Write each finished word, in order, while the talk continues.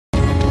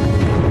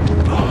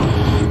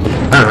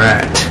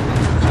Alright.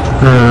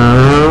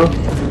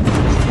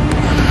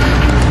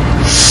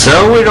 So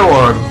we go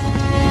on.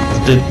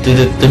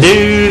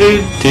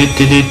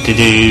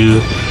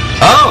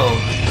 Oh!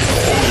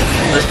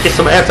 Let's get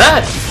some ass.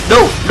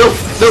 No!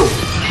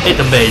 Hit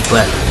the beige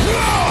left.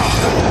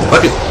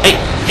 Okay. Hey,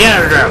 get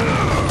out of there.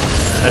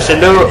 I said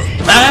no.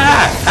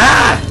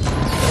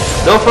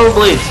 No phone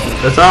bleeds.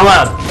 That's not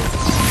allowed.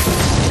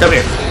 Come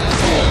here.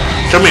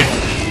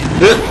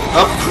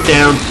 Up,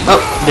 down,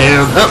 up,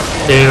 down, up,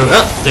 down,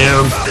 up,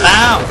 down.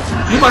 Ow!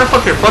 You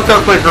motherfucker fucked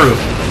up my groove.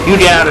 You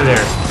get out of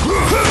there.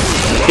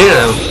 Get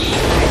out.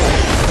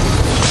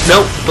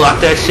 Nope, block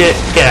that shit.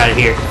 Get out of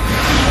here.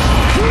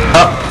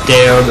 Up,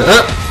 down,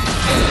 up.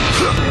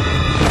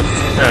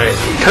 Alright,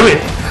 come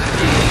here.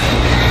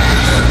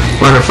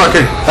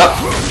 Motherfucker. Up,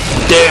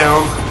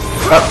 down,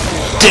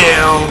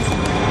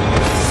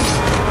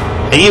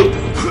 and you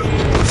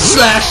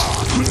slash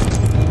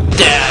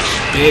dash,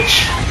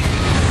 bitch.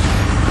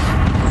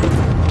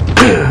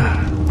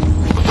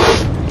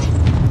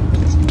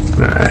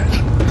 Alright.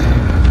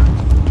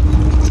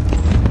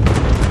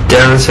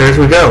 Down the stairs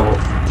we go.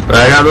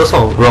 I got this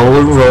whole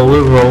rolling,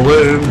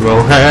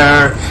 roll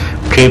hair.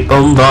 Keep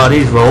on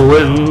bodies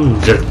rolling.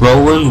 Just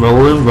rolling,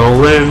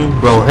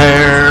 roll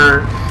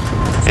hair.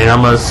 And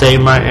I'm gonna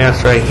save my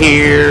ass right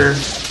here.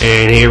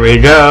 And here we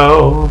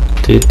go.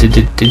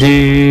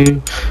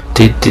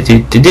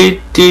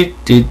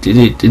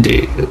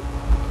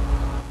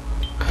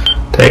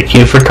 Thank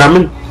you for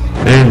coming.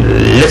 And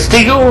let's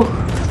go.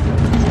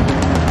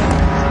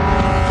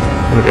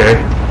 Okay.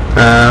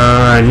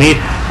 I need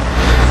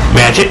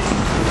magic.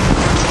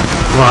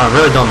 Well, I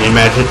really don't need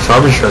magic, so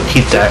I'm just gonna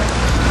keep that.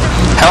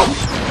 Help.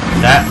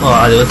 That. Well,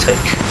 I will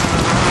take.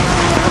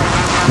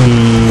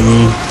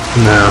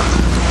 No.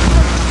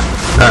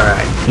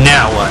 Alright.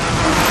 Now what?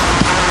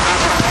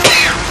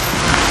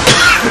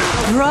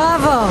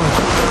 Bravo!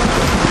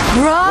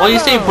 Bravo! What do you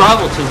say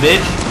bravo to,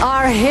 bitch?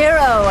 Our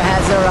hero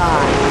has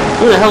arrived.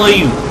 Who the hell are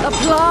you?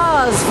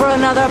 Applause for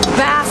another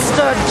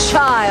bastard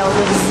child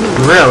of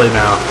Zeus. Really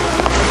now?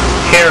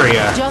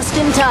 Harrier. Just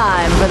in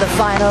time for the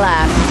final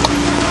act.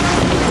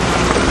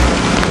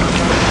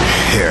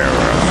 Hera.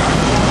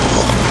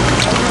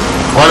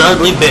 What an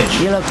ugly bitch.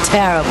 You look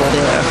terrible,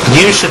 dear.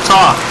 You should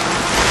talk.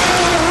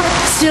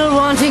 Still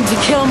wanting to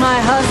kill my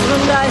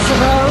husband, I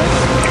suppose?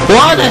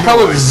 Why the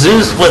hell is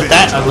Zeus with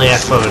that ugly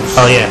ass woman?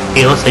 Oh yeah,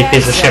 he looks like a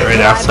piece of shit right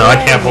now, so I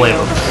can't blame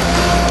him.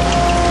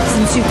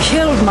 Since you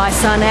killed my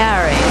son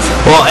Ares.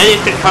 Well,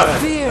 anything.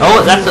 Oh,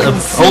 that's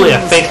only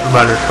a face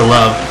reminder to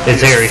love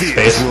is Ares'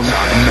 face. Will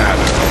not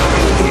matter.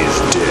 He is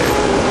dead.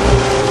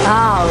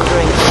 I'll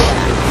drink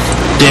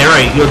that. Damn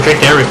right, you'll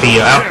drink everything,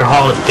 you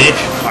alcoholic bitch.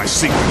 I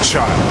seek the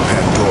child,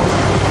 Pandora.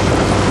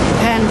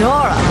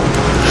 Pandora?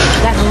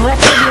 That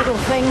wretched little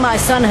thing my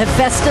son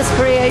Hephaestus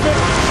created?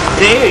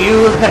 Damn,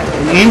 you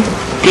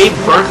gave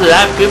birth to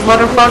that good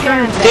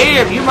motherfucker?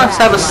 Damn, you must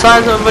have the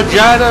size of a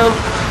vagina of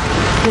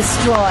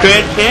Destroy.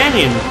 Grand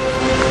Canyon.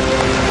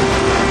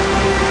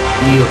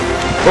 You.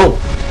 Oh.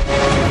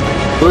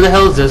 Who the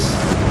hell is this?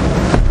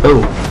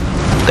 Oh.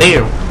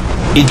 Damn.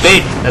 He's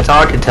big. That's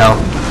all I can tell.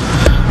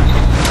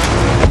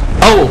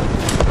 Oh.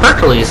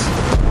 Hercules.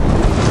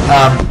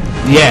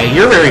 Yeah,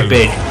 you're very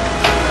big.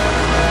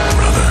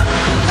 Brother.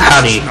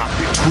 Howdy. It's not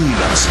between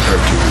us,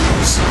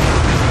 Hercules.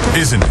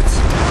 Isn't it?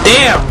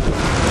 Damn.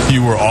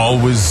 You were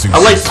always Zeus. I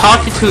like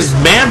talking to his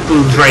man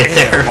boobs right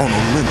there. On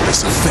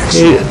Olympus affects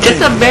your Get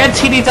the man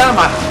titties out of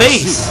my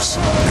face. Zeus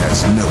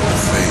has no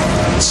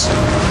fans.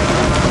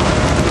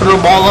 Put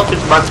them all up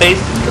into my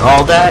face and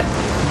all that.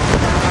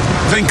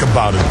 Think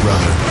about it,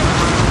 brother.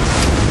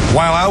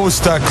 While I was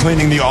stuck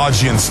cleaning the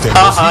Augean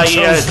stables, he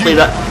yeah, chose clean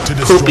you up to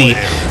destroy poopy.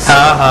 Ares.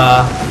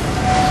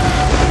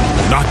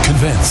 Not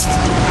convinced.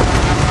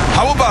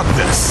 How about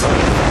this?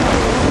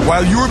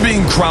 While you were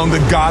being crowned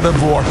the god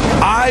of war,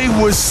 I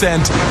was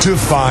sent to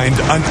find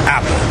an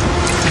apple.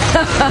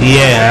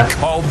 Yeah.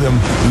 Called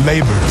them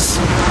labors.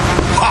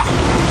 Ha!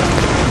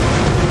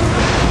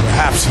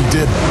 Perhaps he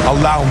did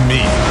allow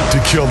me to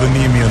kill the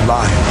Nemean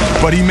lion,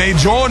 but he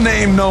made your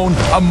name known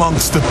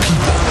amongst the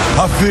people.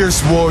 A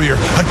fierce warrior,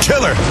 a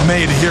killer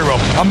made hero,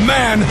 a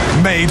man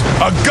made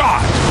a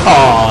god.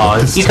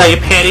 Aw, you got your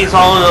panties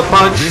all in a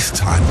bunch? This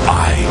time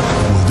I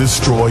will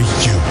destroy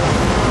you.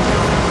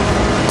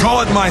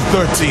 Call it my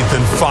 13th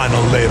and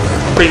final labor.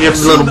 Bring your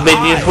little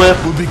minions with.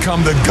 I will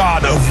become the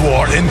god of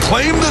war and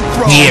claim the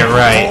throne Yeah,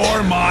 right.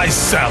 for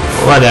myself.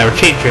 Whatever,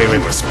 change your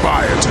image. You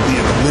aspire to be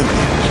an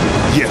Olympian,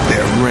 yet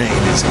their reign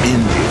is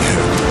ending,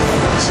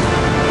 Hercules.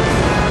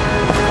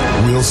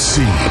 We'll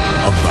see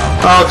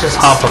about I'll just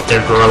hop up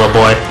there, Gorilla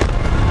Boy.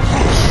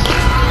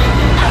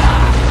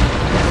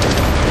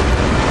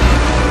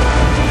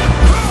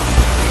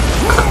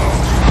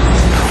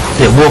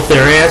 They whoop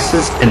their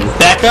asses and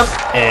back up,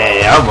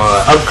 and I'm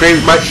gonna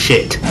upgrade my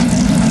shit.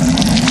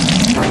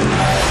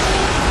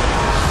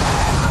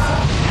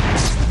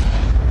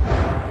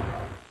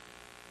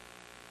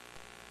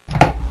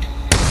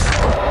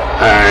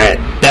 Alright,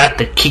 back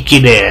to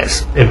kicking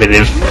ass. If it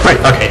is right,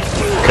 okay.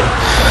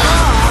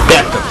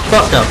 Back the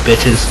fuck up,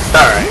 bitches.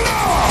 Alright.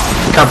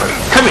 Come here.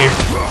 Come here.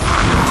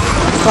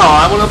 Oh,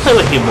 I want to play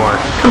with you more.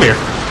 Come here.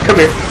 Come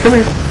here. Come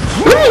here.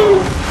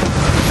 Woo!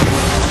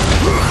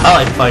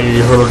 I like fighting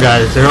these little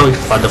guys. They're always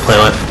fun to play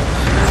with.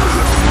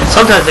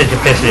 Sometimes they can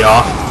piss me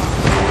off.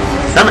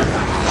 Come here.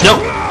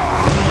 Nope.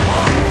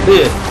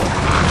 Yeah.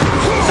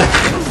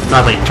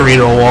 Not like 3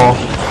 to a wall.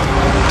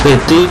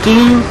 Bullet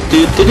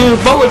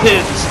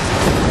pins.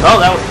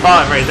 Oh, that was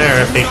 5 right there,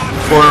 I think.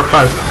 4 or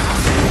 5.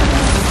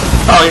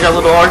 Oh, you got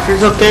little archers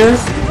up there?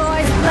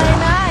 Boys play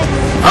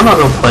nice. I'm not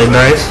gonna play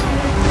nice.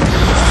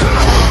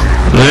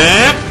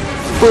 Yep.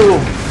 Boom.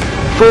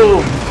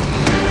 Boom.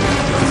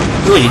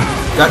 Ooh, you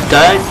got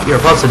died? You're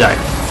supposed to die.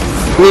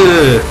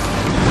 Ugh.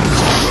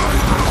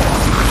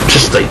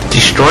 Just like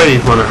destroy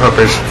these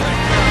motherfuckers.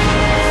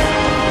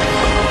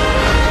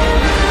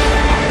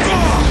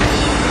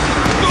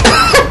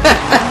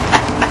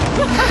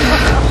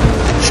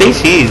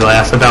 CC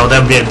laughs about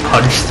them being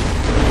punched.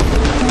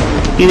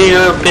 You need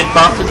a big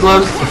boxing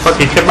gloves to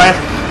fucking kick my ass?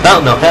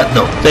 Hell no, hell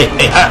no. Hey,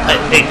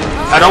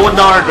 I don't want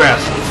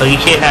autographs, so you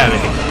can't have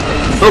any.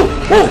 Oh,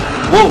 whoa,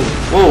 whoa,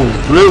 whoa,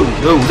 no.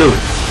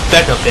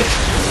 Back up, bitch.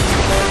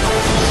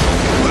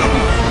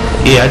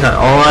 Yeah, I got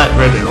all that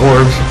red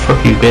orbs.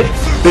 Fuck you, bitch.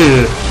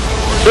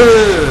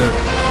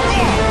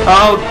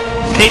 Oh,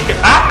 take your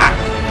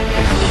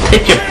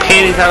take your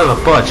panties out of the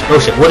bunch. Oh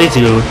shit, what is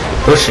he doing?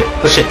 Oh shit,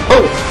 oh shit.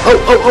 Oh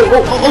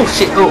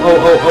shit.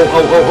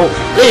 Oh.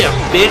 Damn,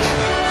 bitch.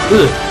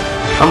 Ugh.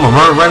 I'm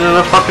gonna run in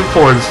the fucking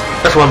fords.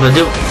 That's what I'm gonna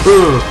do.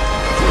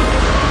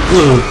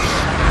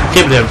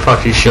 Give me that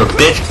fucking shield,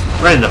 bitch.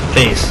 Right in the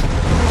face.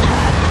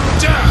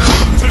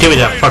 Give me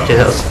that fucking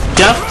ass.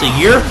 Death to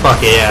your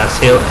fucking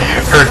ass,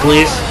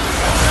 Hercules.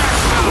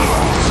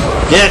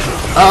 Get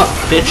up,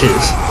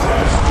 bitches.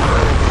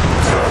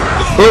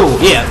 Oh,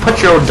 yeah, punch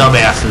your own dumb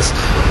asses.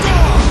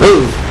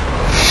 Oh,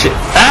 shit.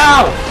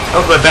 Ow! That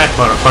was my back,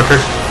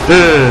 motherfucker.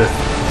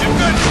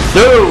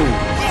 No!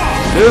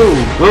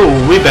 Whoa,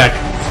 we back.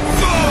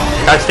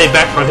 Gotta stay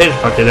back from his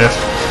fucking ass.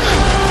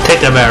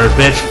 Take them arrows,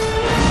 bitch.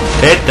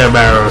 Take them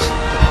arrows.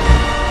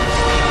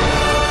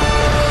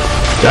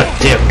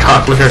 Goddamn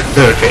cocklicker.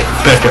 Okay,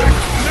 better.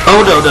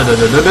 Oh no.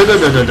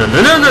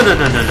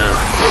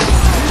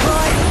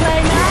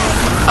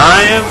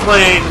 I am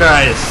playing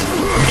nice.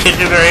 I'm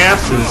kicking their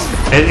asses.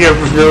 And your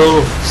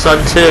little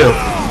son too.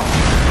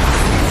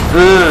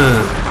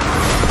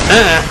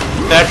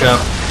 Back up.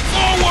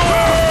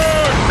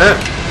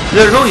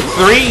 There's only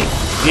 3.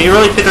 Do you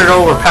really think they're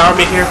gonna overpower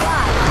me here?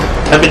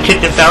 I've been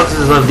kicking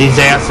thousands of these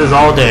asses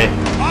all day.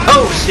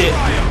 Oh shit!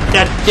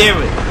 God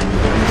damn it!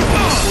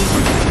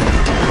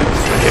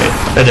 Okay,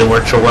 that didn't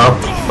work so well,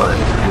 but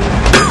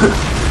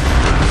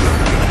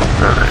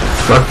alright,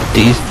 fuck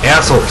these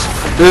assholes.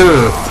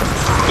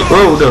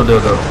 Oh no.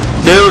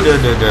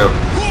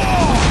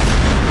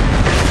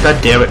 God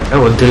damn it! I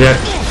wouldn't do that.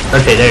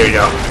 Okay, there you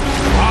go.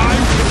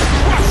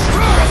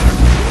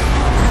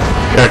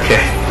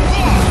 Okay.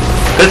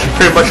 This is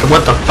pretty much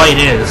what the fight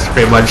is,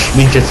 pretty much.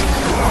 Me just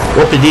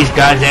whooping these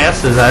guys'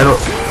 asses.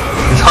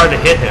 It's hard to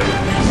hit him.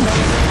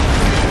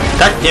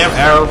 God damn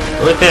arrow.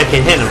 The only thing I can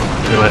hit him,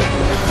 pretty much.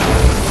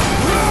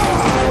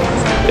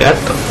 Get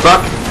the fuck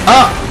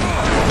up!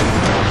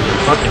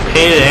 Fucking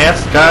pain in the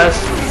ass, guys.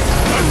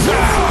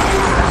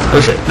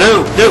 Oh shit.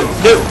 No.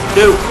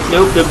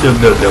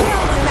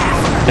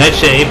 That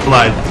shit ain't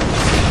flying.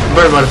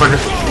 Bird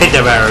motherfucker. Take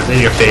them arrows in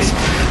your face.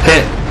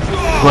 Hit.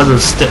 Wasn't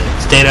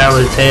staying out of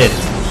his head.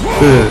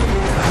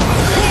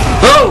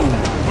 Oh!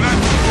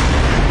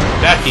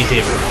 Back, you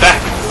David. Back!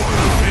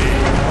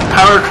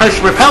 Power of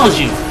Christ repels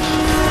you!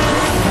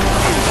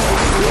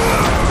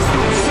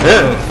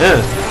 No.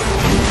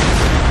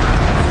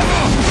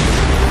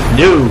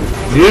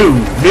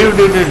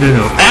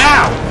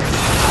 Ow!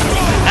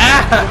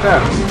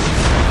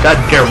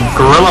 Goddamn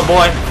gorilla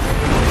boy!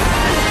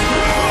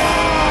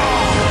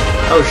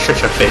 Oh,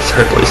 shut your face,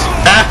 Hercules.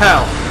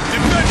 Ow!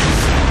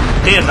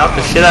 Damn, knock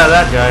the shit out of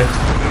that guy.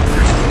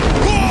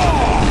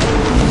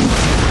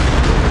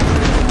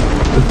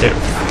 There.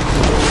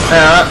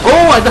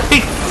 Oh, I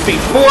think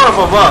 4 of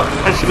them up.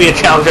 That should be a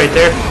challenge right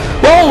there.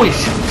 Holy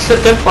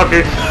shit, that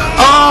fucker.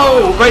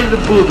 Oh, right in the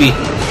boobie.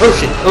 Oh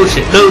shit.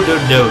 No.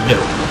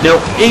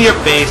 In your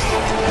face.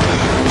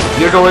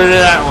 You're going into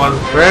that one.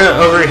 Right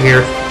over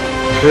here.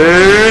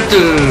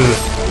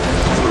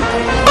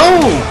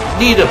 Oh,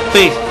 need a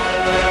face.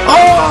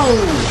 Oh!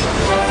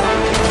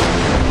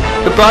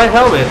 Goodbye,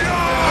 helmet.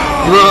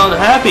 You look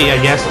unhappy, I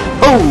guess.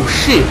 Oh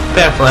shit,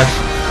 bad flash.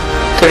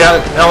 Took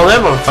out all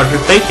that motherfucker,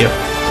 thank you.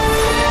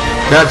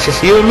 Now it's just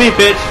you and me,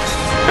 bitch.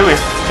 Come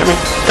here.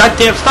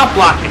 Goddamn, stop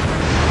blocking.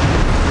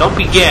 Don't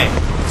be gay.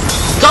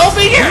 Don't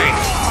be gay!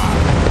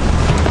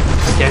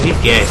 Yeah, he's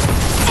gay.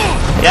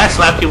 Yeah, I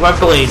slapped you one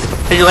blade.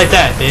 How'd you like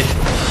that, bitch?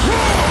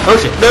 Oh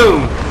shit,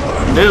 no.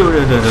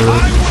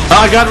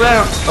 Oh, I got him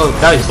out. Oh,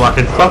 now he's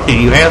blocking. Fuck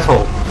you, you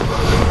asshole.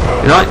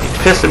 You know what?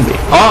 You're pissing me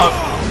off.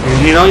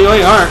 You know you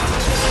really aren't.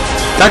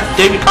 God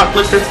damn you,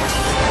 cockblister.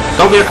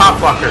 Don't be a cock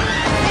blocker.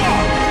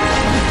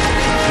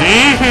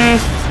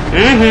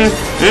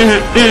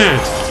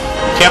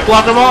 Can't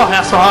block them all,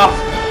 Hasselhoff.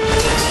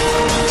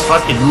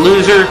 fucking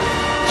loser.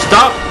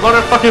 Stop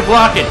motherfucking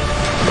blocking.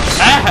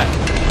 Ah!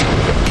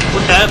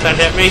 What the hell? That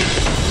hit me.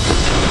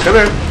 Come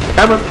here.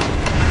 Come on.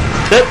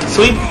 Sit.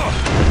 Sweep.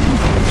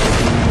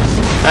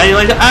 How you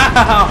like that?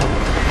 Ow!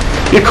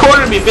 You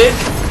cornered me, bitch.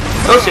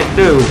 Oh shit.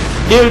 Do.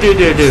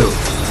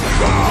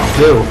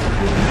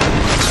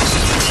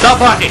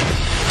 Stop blocking.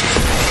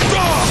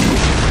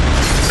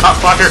 Cop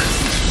blocker.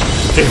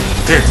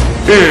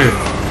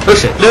 Oh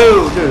shit.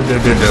 No.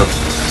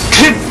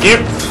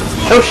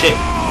 Oh shit.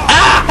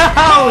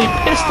 Ow! He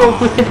pistol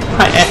whipped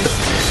my ass.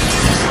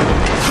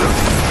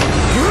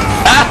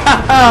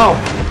 Ow!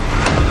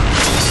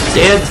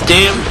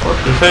 Damn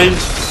fucking thing.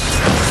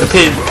 It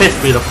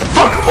pissed me the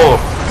fuck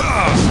off.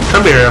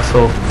 Come here,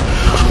 asshole.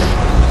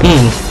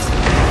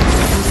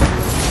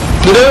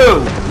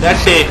 No! That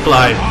shit ain't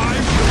flying.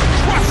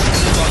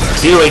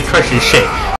 You ain't crushing shit.